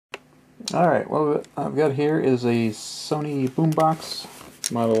Alright, what I've got here is a Sony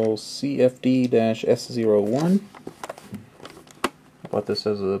Boombox model CFD-S01. I bought this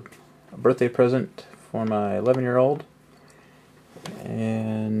as a birthday present for my 11-year-old,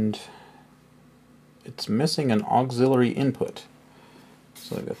 and it's missing an auxiliary input.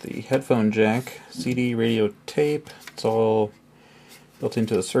 So I've got the headphone jack, CD, radio, tape. It's all built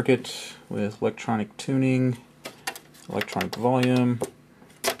into a circuit with electronic tuning, electronic volume,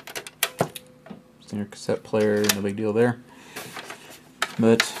 standard cassette player, no big deal there.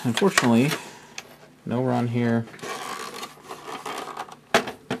 But unfortunately, nowhere on here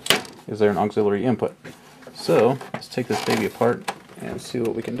is there an auxiliary input. So let's take this baby apart and see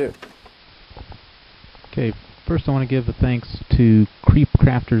what we can do. Okay, first I want to give a thanks to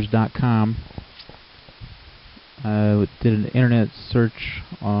creepcrafters.com. Did an internet search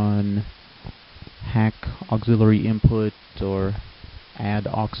on hack auxiliary input or add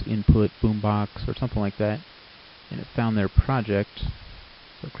aux input boombox or something like that, and it found their project.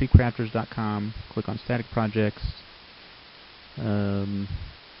 So creepcrafters.com, click on static projects, submit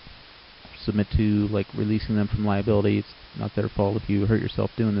to like releasing them from liability. It's not their fault if you hurt yourself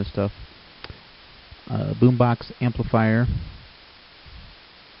doing this stuff. Boombox amplifier,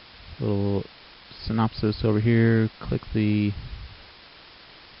 little synopsis over here. Click the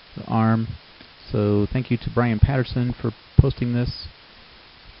arm. So thank you to Brian Patterson for posting this.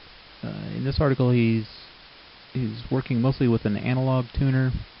 In this article he's working mostly with an analog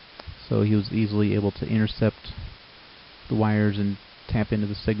tuner, so he was easily able to intercept the wires and tap into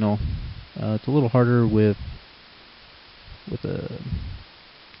the signal. It's a little harder with a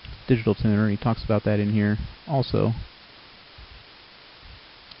digital tuner, and he talks about that in here also.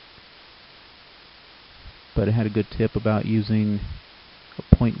 But it had a good tip about using a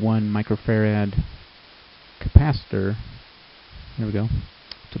 0.1 microfarad capacitor, there we go,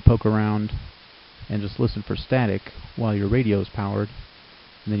 to poke around and just listen for static while your radio is powered,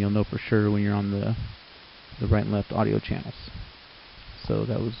 and then you'll know for sure when you're on the right and left audio channels. So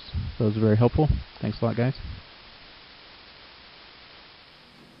that was very helpful. Thanks a lot, guys.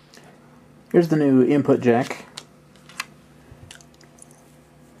 Here's the new input jack.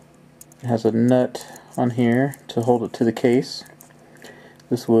 It has a nut on here to hold it to the case.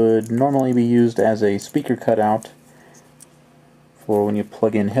 This would normally be used as a speaker cutout for when you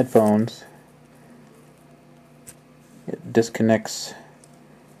plug in headphones. It disconnects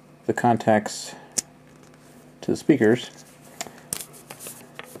the contacts to the speakers.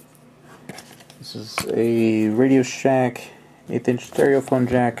 This is a Radio Shack 1/8 inch stereophone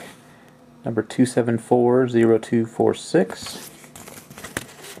jack, number 2740246.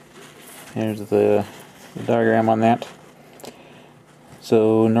 Here's the diagram on that.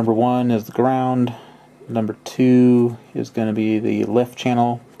 So number 1 is the ground, number 2 is going to be the left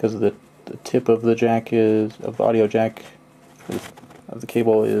channel, because the tip of the jack of the audio jack of the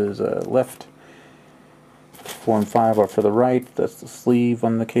cable is left. 4 and 5 are for the right. That's the sleeve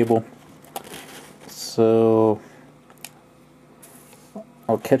on the cable. So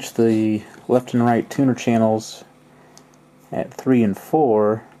I'll catch the left and right tuner channels at 3 and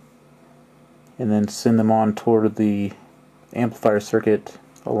 4, and then send them on toward the amplifier circuit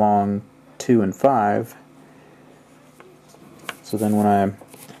along 2 and 5. So then when I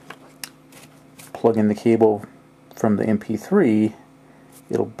plug in the cable from the MP3,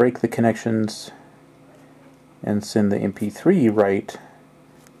 it'll break the connections and send the MP3 right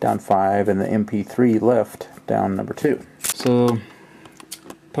down 5 and the MP3 left down number 2. So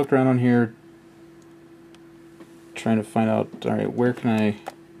poked around on here trying to find out, alright, where can I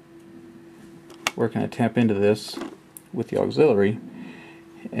tap into this with the auxiliary,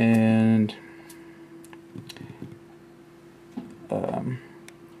 and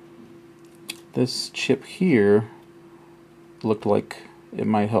this chip here looked like it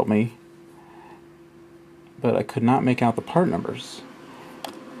might help me, but I could not make out the part numbers.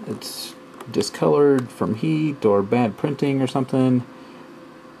 It's discolored from heat or bad printing or something.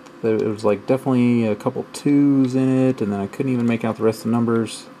 It was like definitely a couple 2s in it, and then I couldn't even make out the rest of the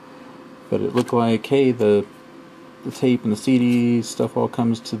numbers. But it looked like, hey, the tape and the CD stuff all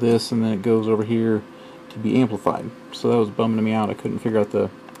comes to this, and then it goes over here to be amplified. So that was bumming me out. I couldn't figure out the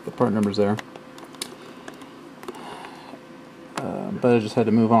part numbers there. But I just had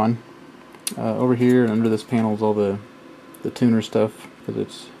to move on. Over here under this panel is all the tuner stuff, because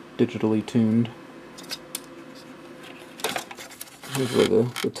it's digitally tuned. Here's where the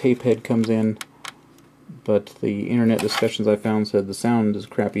tape head comes in, but the internet discussions I found said the sound is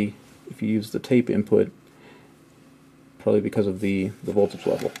crappy if you use the tape input, probably because of the voltage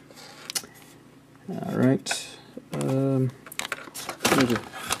level. Alright, here's a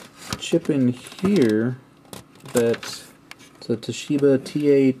chip in here that's a Toshiba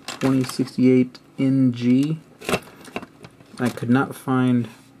TA2068NG. I could not find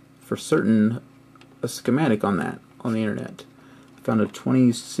for certain a schematic on that on the internet. I found a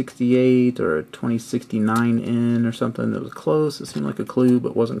 2068 or a 2069N or something that was close. It seemed like a clue,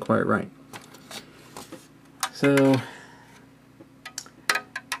 but wasn't quite right. So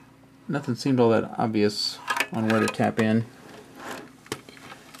nothing seemed all that obvious on where to tap in.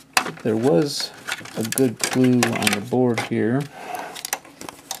 But there was a good clue on the board here.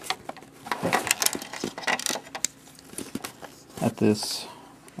 At this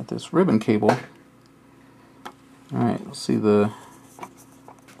ribbon cable. Alright, we'll see there's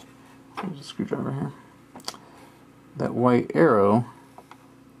a screwdriver here. That white arrow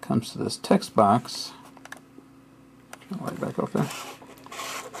comes to this text box. Light back off there.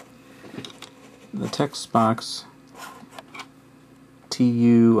 The text box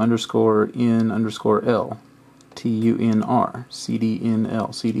TU_N_L, TUNR, CDNL,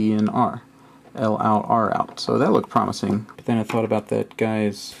 CDNR, L out, R out. So that looked promising. But then I thought about that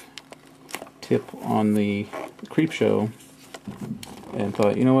guy's tip on the creep show and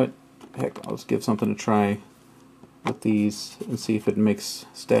thought, you know what, heck, let's give something a try with these and see if it makes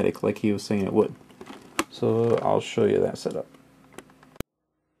static like he was saying it would. So I'll show you that setup.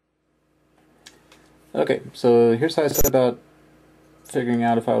 Okay, so here's how I set about figuring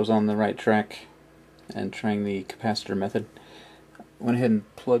out if I was on the right track and trying the capacitor method. Went ahead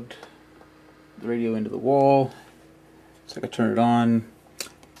and plugged the radio into the wall. So I could turn it on,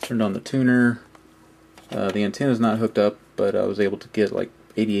 turned on the tuner. The antenna is not hooked up, but I was able to get like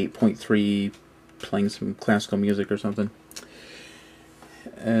 88.3 playing some classical music or something.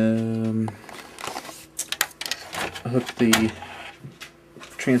 I hooked the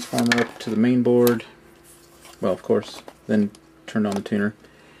transformer up to the main board. Well, of course, then turned on the tuner.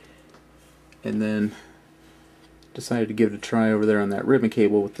 And then decided to give it a try over there on that ribbon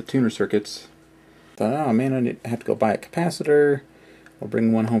cable with the tuner circuits. Thought, oh man, I have to go buy a capacitor. I'll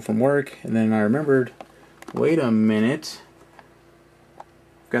bring one home from work. And then I remembered, wait a minute,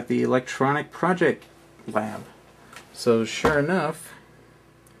 I've got the electronic project lab. So sure enough,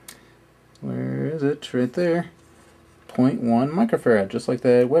 where is it? Right there. 0.1 microfarad, just like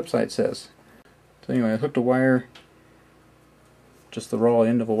the website says. So anyway, I hooked a wire, just the raw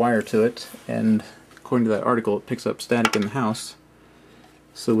end of a wire to it, and according to that article, it picks up static in the house.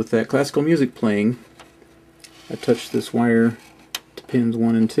 So with that classical music playing, I touched this wire to pins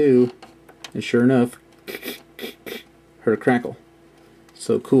 1 and 2, and sure enough, heard a crackle.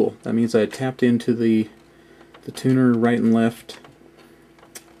 So cool. That means I tapped into the tuner right and left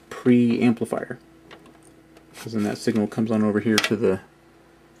pre-amplifier, because then that signal comes on over here to the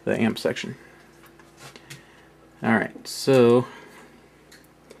amp section. Alright, so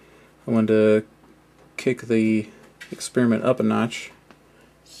I wanted to kick the experiment up a notch,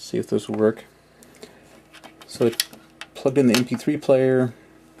 see if this will work. So I plugged in the MP3 player.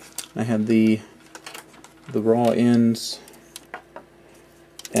 I had the raw ends,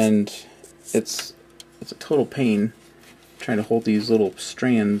 and it's a total pain trying to hold these little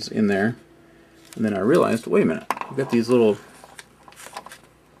strands in there. And then I realized, wait a minute, I've got these little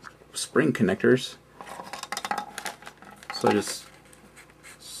spring connectors. So I just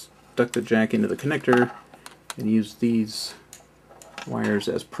stuck the jack into the connector and used these wires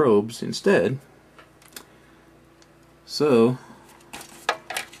as probes instead. So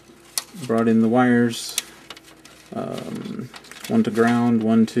brought in the wires, one to ground,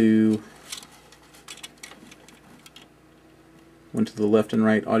 one to the left and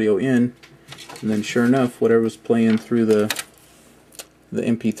right audio in, and then sure enough, whatever was playing through the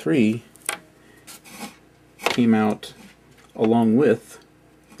MP3 came out along with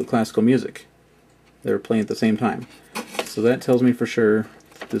the classical music. They were playing at the same time. So that tells me for sure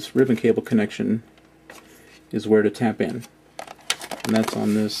this ribbon cable connection is where to tap in. And that's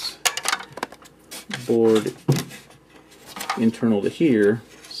on this board internal to here.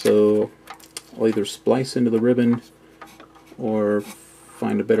 So I'll either splice into the ribbon or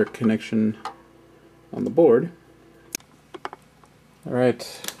find a better connection on the board.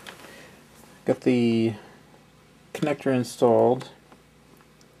 Alright, got the connector installed.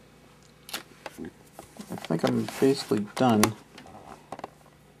 I think I'm basically done.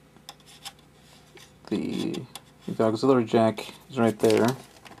 The auxiliary jack is right there.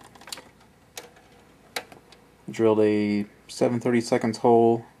 I drilled a 7/32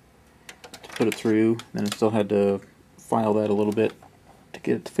 hole to put it through, then I still had to file that a little bit to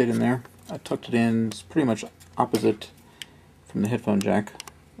get it to fit in there. I tucked it in. It's pretty much opposite from the headphone jack.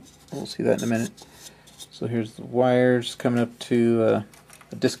 We'll see that in a minute. So here's the wires coming up to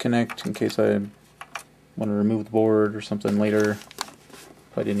a disconnect in case I want to remove the board or something later.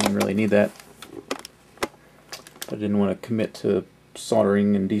 Probably didn't even really need that. I didn't want to commit to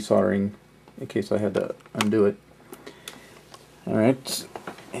soldering and desoldering in case I had to undo it. Alright,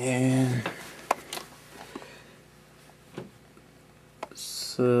 and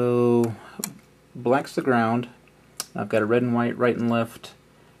so black's the ground. I've got a red and white right and left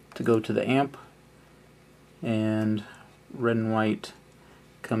to go to the amp, and red and white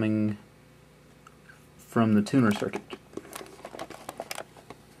coming from the tuner circuit.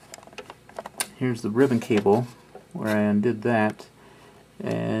 Here's the ribbon cable where I undid that,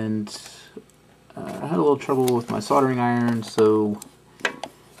 and I had a little trouble with my soldering iron, so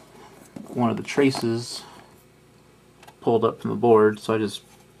one of the traces pulled up from the board, so I just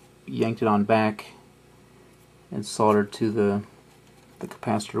yanked it on back and soldered to the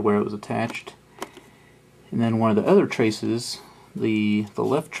capacitor where it was attached. And then one of the other traces, the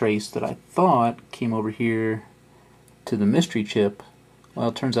left trace that I thought came over here to the mystery chip, well,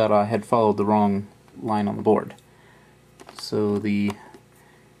 it turns out I had followed the wrong line on the board. So the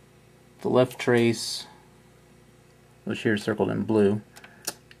left trace, which here is circled in blue,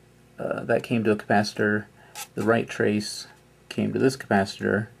 that came to a capacitor. The right trace came to this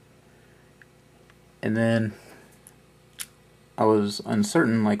capacitor, and then I was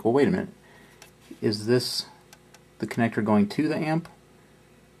uncertain, like, well, wait a minute, is this the connector going to the amp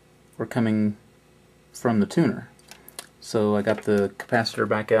or coming from the tuner? So I got the capacitor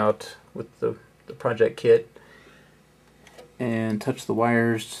back out with the project kit and touched the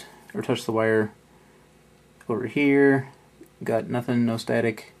wires, or touched the wire over here, got nothing, no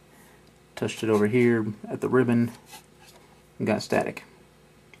static. Touched it over here at the ribbon and got static.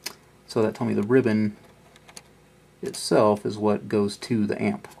 So that told me the ribbon itself is what goes to the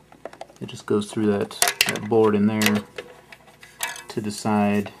amp. It just goes through that board in there to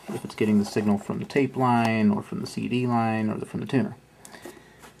decide if it's getting the signal from the tape line or from the CD line or from the tuner.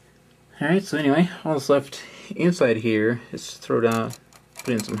 Alright, so anyway, all that's left inside here is put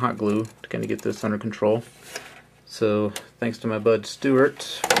in some hot glue to kind of get this under control. So thanks to my bud Stuart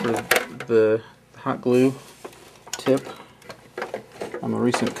for the hot glue tip. I'm a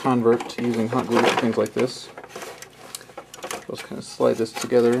recent convert to using hot glue for things like this. I'll just kind of slide this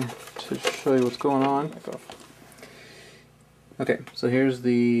together to show you what's going on. Okay, so here's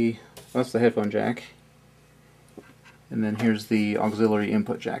that's the headphone jack, and then here's the auxiliary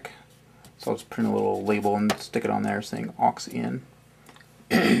input jack. So I'll just print a little label and stick it on there saying aux in.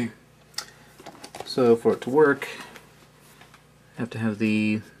 So for it to work, I have to have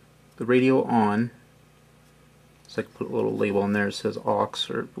the radio on. So I can put a little label on there that says aux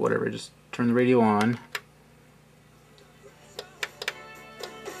or whatever. Just turn the radio on.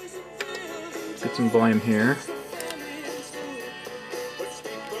 Get some volume here.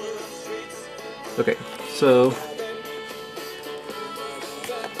 Okay, so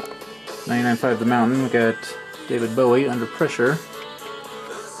 99.5 The Mountain, we got David Bowie, Under Pressure.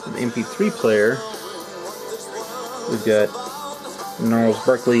 And the MP3 player, we've got Gnarls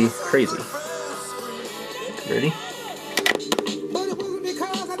Barkley, Crazy. Ready?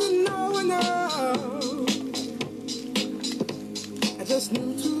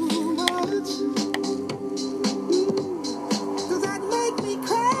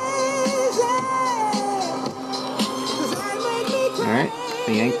 Alright,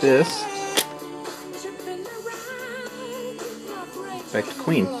 so yank this. Back to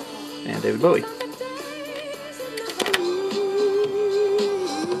Queen and David Bowie.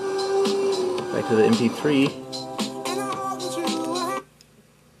 Back to the MP3.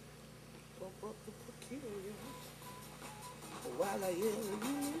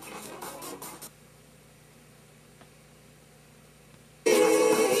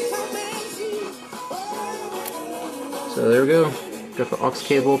 So there we go. Got the aux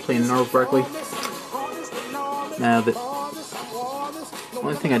cable playing Gnarls Barkley. Now the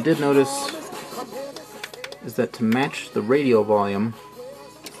only thing I did notice is that to match the radio volume,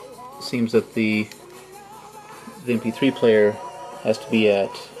 it seems that the MP3 player has to be at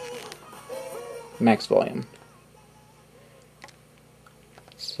max volume.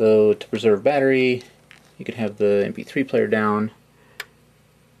 So to preserve battery, you could have the MP3 player down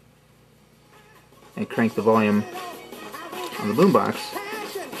and crank the volume on the boombox.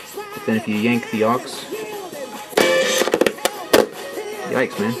 But then if you yank the aux,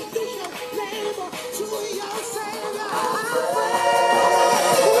 yikes, man.